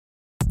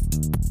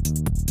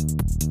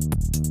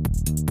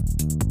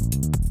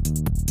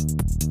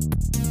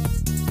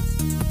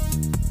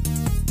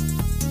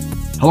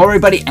Hello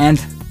everybody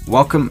and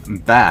welcome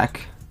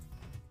back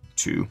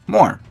to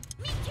more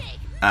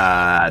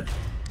of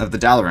the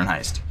Dalaran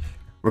Heist.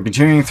 We're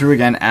continuing through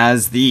again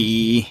as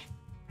the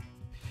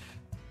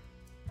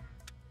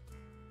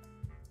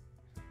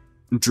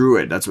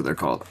Druid, that's what they're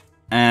called.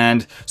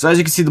 And so as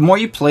you can see, the more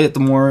you play it, the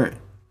more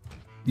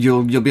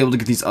you'll be able to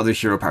get these other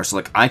hero powers. So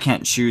like I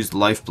can't choose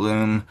Life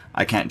Bloom,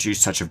 I can't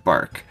choose Touch of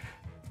Bark.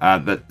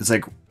 But it's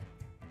like,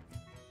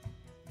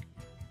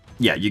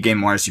 yeah, you gain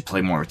more as you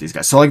play more with these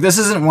guys. So like this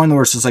isn't one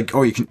where it's just like,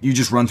 oh, you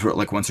just run through it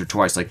like once or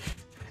twice. Like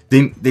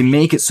they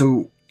make it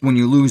so when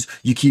you lose,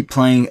 you keep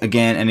playing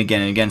again and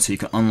again and again, so you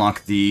can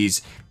unlock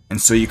these, and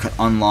so you can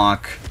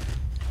unlock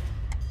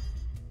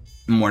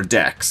more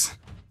decks.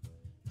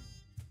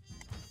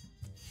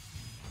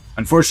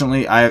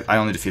 Unfortunately, I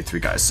only defeated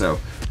 3 guys, so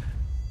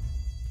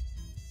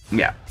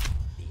yeah.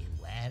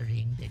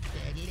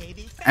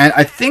 And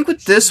I think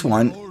with this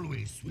one,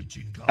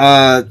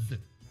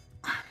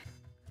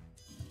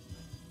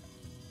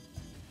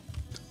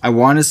 I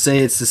want to say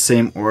it's the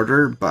same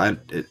order,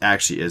 but it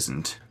actually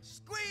isn't.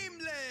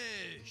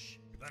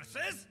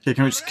 Okay,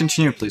 can we just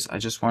continue, please? I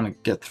just want to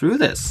get through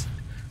this.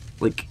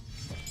 Like,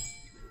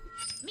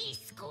 me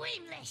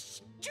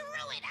squeamish,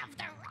 druid of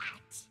the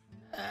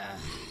rat.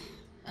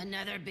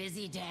 Another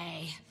busy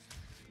day.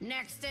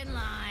 Next in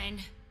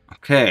line.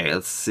 okay,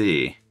 let's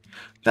see.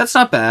 That's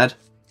not bad.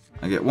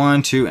 I get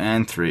 1, 2,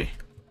 and 3.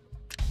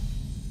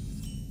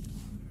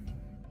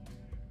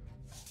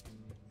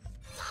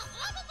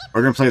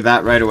 We're gonna play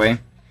that right away,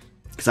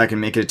 because I can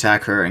make it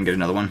attack her and get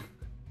another one.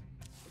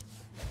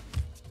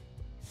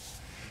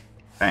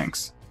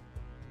 Thanks.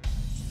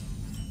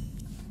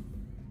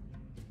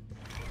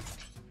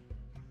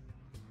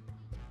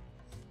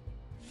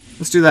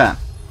 Let's do that.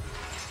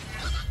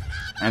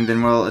 And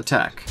then we'll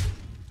attack.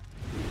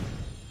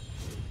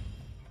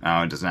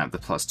 Oh, it doesn't have the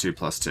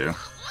 +2/+2.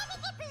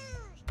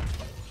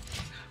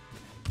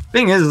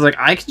 Thing is like,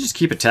 I can just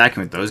keep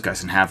attacking with those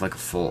guys and have like a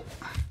full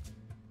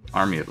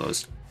army of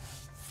those.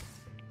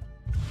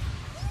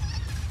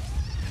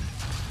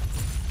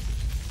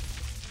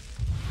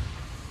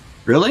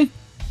 Really?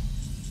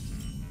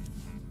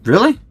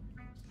 Really?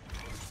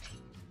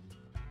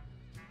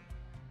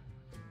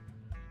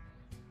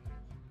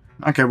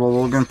 Okay, well,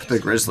 we're gonna put the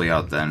Grizzly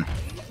out then.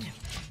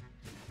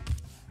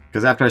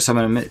 Because after I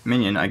summon a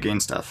minion, I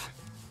gain stuff.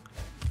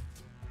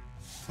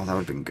 Well, that would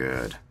have been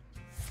good.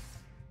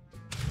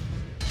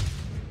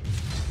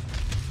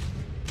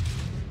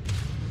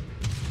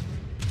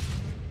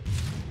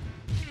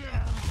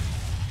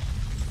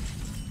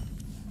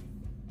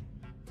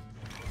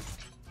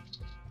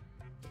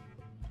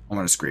 I'm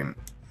gonna scream.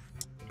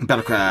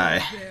 Battle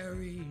cry.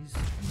 Berries,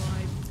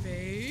 my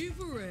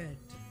favorite.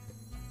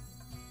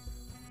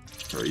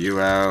 Throw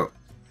you out.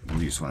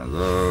 Use one of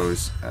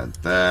those. Add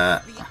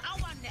that.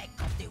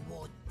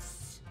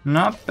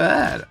 Not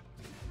bad.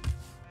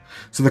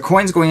 So the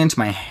coin's going into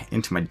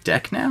my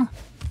deck now?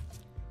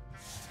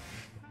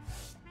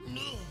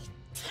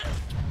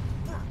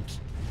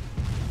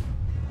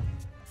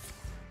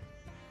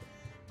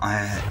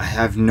 I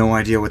have no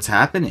idea what's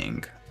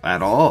happening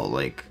at all.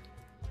 Like,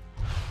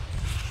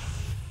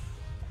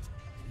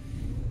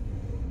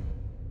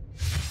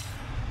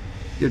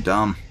 you're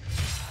dumb.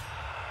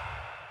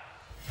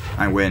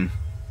 I win.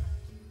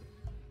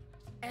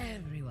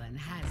 Everyone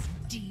has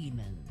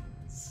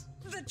demons.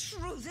 The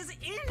truth is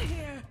in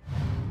here.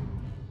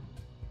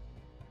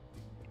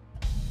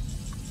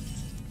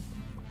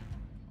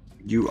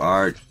 You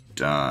are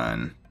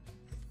done.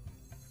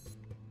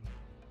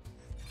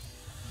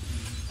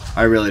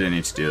 I really didn't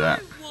need to do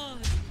that. Oh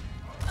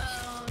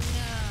no.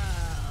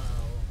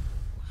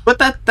 But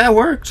that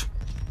worked.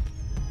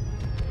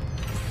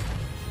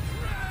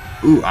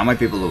 Ooh, I might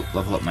be able to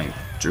level up my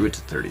druid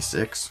to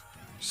 36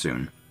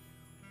 soon.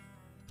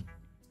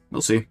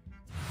 We'll see.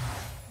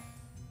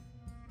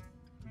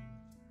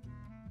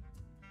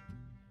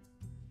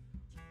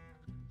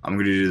 I'm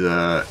gonna do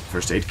the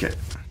first aid kit.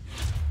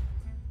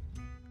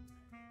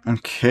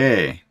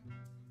 Okay.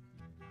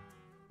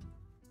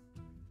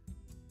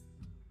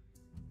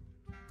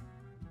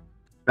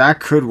 That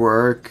could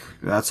work.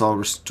 That's all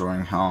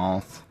restoring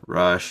health.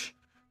 Rush.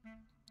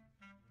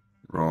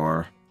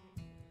 Roar.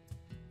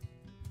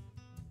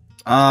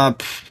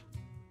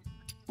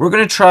 We're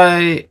gonna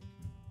try.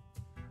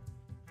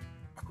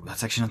 Oh,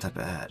 that's actually not that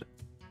bad.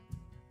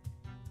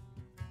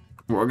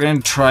 We're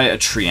gonna try a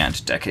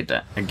Treant deck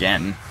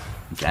again.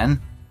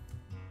 Again?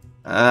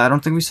 I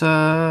don't think we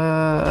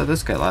saw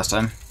this guy last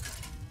time.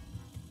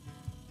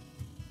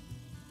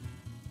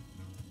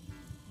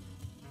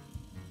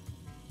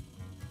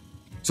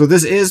 So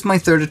this is my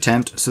 3rd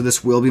attempt, so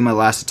this will be my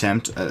last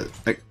attempt.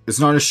 It's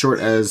not as short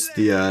as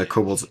the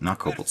not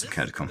Kobolds and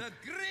Catacomb.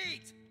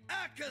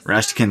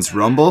 Rashtikin's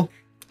Rumble.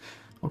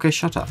 Okay,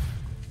 shut up.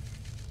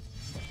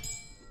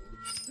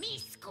 Me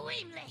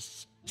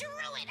squeamish,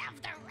 druid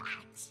of the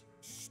rat.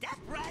 Step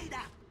right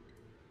up.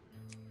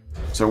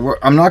 So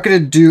I'm not gonna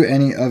do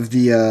any of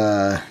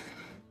the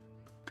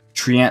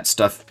Treant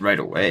stuff right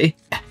away.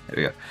 There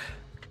we go.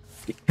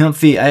 Get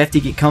comfy. I have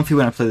to get comfy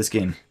when I play this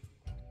game.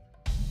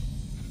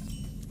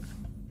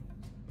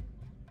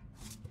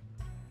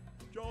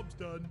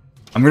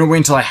 I'm gonna wait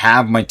until I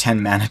have my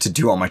 10 mana to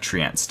do all my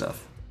Treant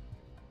stuff.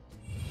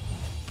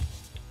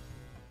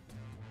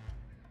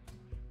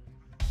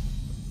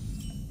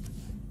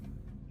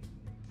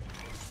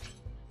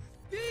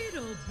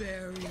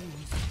 Beetleberries,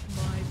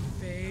 my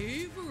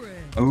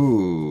favorite.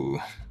 Ooh.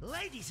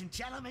 Ladies and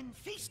gentlemen,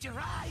 feast your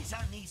eyes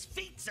on these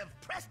feats of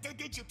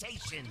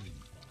prestidigitation.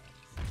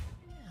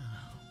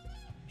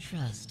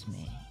 Trust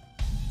me.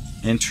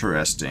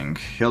 Interesting.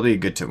 He'll be a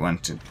good one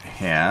to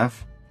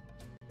have.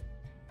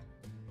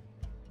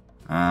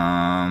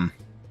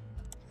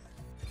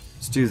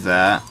 Let's do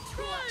that.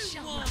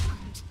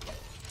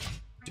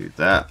 Do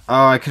that.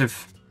 Oh, I could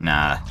have...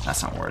 Nah,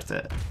 that's not worth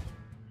it.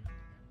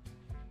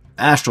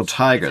 Astral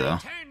Tiger, though.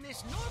 Turn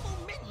this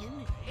normal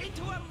minion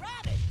into a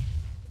rabbit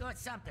or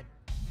something.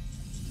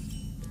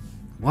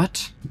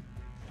 What?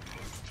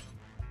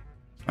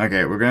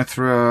 Okay, we're gonna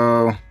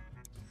throw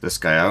this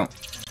guy out.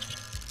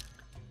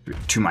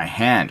 To my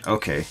hand.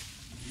 Okay.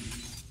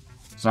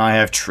 So now I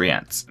have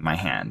Treants in my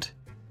hand.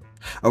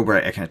 Oh,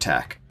 right, I can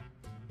attack.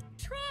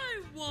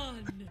 Try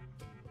one.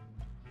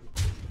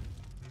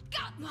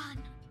 Got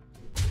one.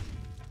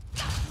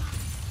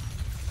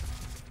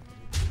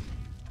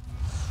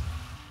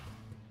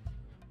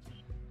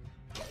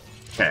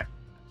 Okay.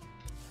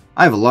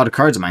 I have a lot of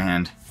cards in my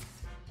hand.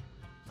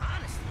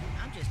 Honestly,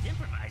 I'm just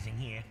improvising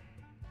here.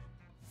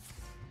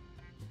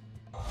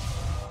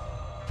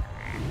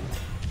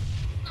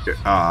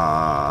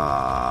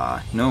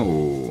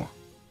 No.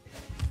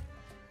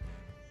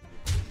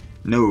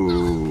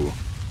 No.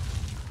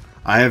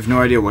 I have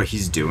no idea what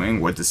he's doing,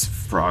 what this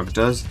frog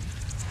does.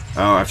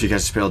 Oh, after you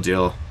catch a spell,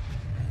 deal.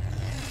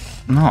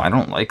 No, I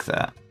don't like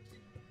that.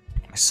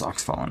 My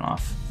sock's falling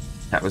off.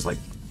 That was like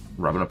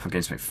rubbing up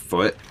against my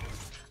foot.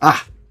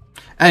 Ah!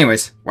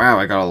 Anyways, wow,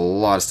 I got a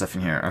lot of stuff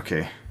in here.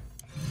 Okay.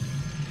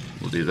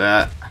 We'll do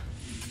that.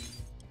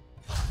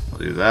 We'll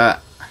do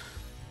that.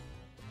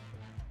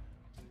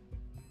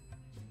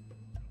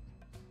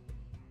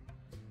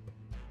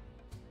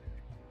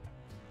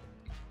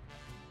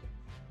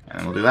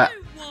 And we'll do that.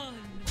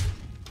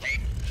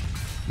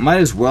 Might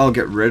as well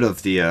get rid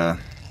of the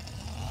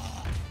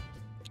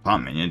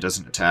pump minion. It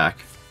doesn't attack.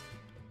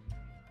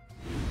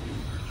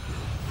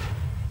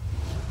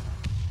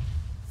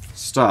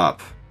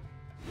 Stop.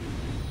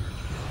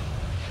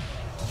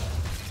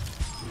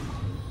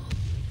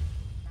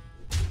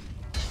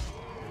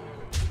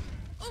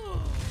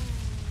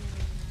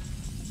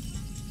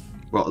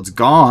 Well, it's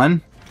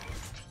gone.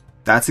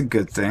 That's a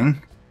good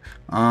thing.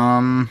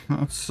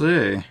 Let's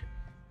see.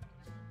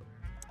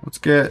 Let's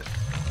get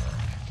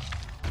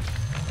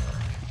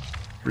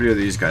 3 of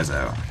these guys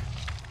out.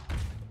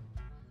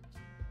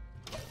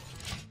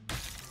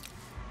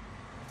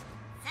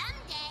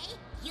 Someday,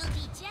 you'll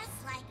be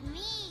just like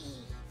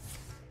me.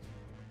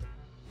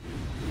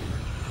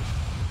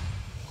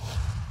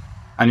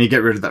 I need to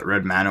get rid of that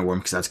red mana worm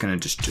because that's going to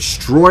just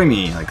destroy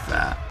me like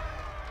that.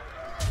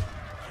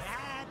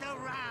 Gather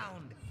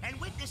round and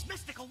witness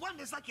mystical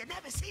wonders like you've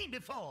never seen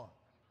before.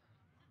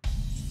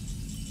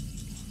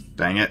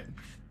 Dang it.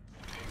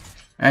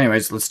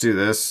 Anyways, let's do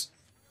this.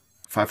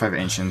 5/5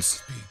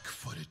 Ancients.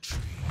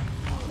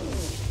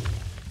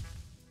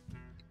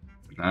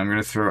 I'm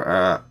gonna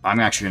throw,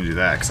 I'm actually gonna do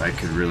that because I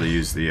could really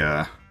use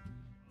the,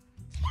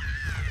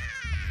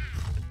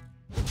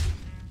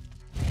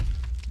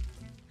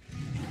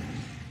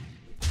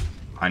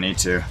 I need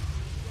to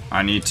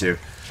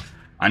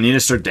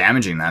start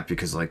damaging that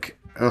because, like,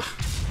 ugh.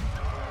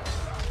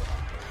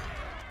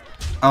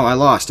 Oh, I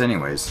lost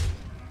anyways.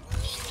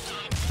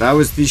 That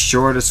was the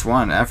shortest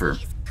one ever.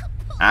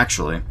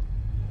 Actually.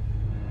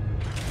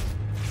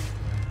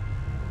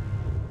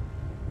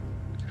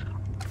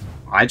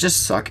 I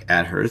just suck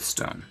at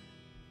Hearthstone.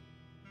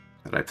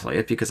 But I play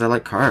it because I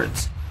like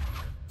cards.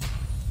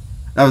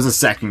 That was the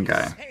second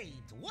guy. Paid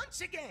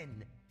once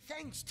again,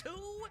 thanks to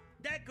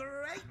the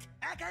great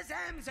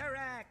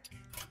Akazamzarak.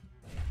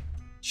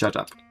 Shut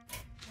up.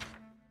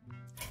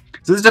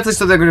 So this is definitely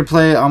something I'm going to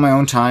play on my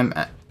own time.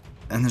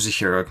 And there's a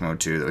heroic mode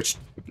too, which,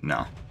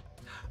 no.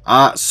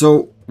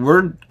 So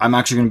I'm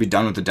actually going to be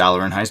done with the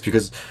Dalaran Heist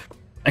because,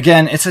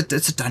 again, it's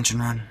a dungeon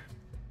run.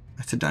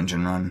 It's a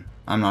dungeon run.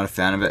 I'm not a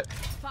fan of it.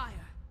 Fire,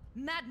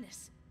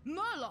 madness,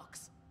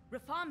 murlocs.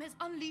 Rafam has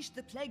unleashed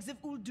the plagues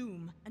of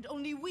Uldum, and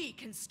only we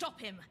can stop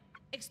him.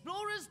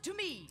 Explorers to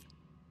me.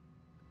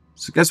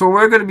 So guess what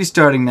we're going to be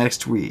starting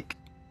next week?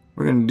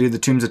 We're going to do the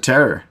Tombs of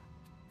Terror.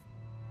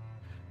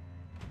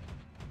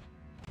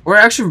 We're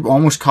actually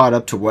almost caught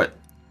up to what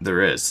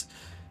there is.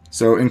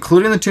 So,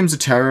 including the Tombs of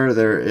Terror,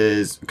 there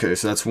is... Okay,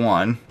 so that's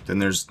one. Then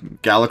there's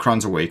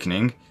Galakron's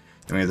Awakening.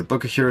 Then we have the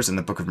Book of Heroes and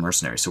the Book of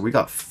Mercenaries. So we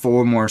got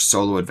 4 more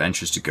solo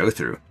adventures to go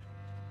through.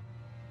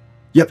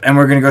 Yep, and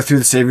we're going to go through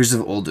the Saviors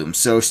of Uldum.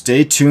 So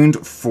stay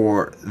tuned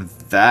for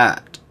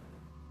that.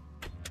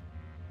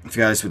 If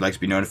you guys would like to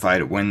be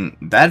notified when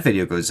that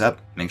video goes up,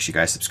 make sure you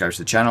guys subscribe to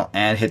the channel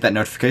and hit that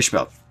notification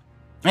bell.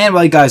 And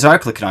while you guys are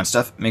clicking on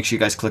stuff, make sure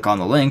you guys click on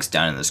the links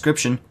down in the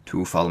description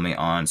to follow me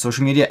on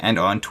social media and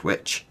on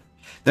Twitch.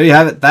 There you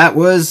have it. That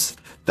was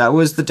the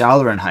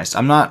Dalaran Heist.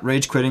 I'm not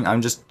rage quitting.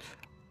 I'm just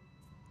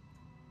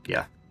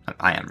yeah,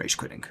 I am rage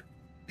quitting,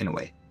 in a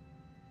way.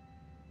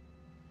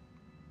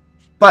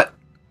 But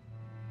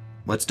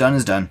what's done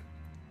is done,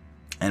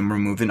 and we're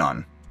moving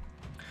on.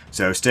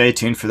 So stay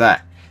tuned for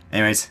that.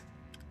 Anyways,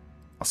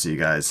 I'll see you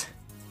guys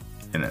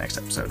in the next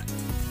episode.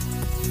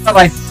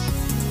 Bye-bye.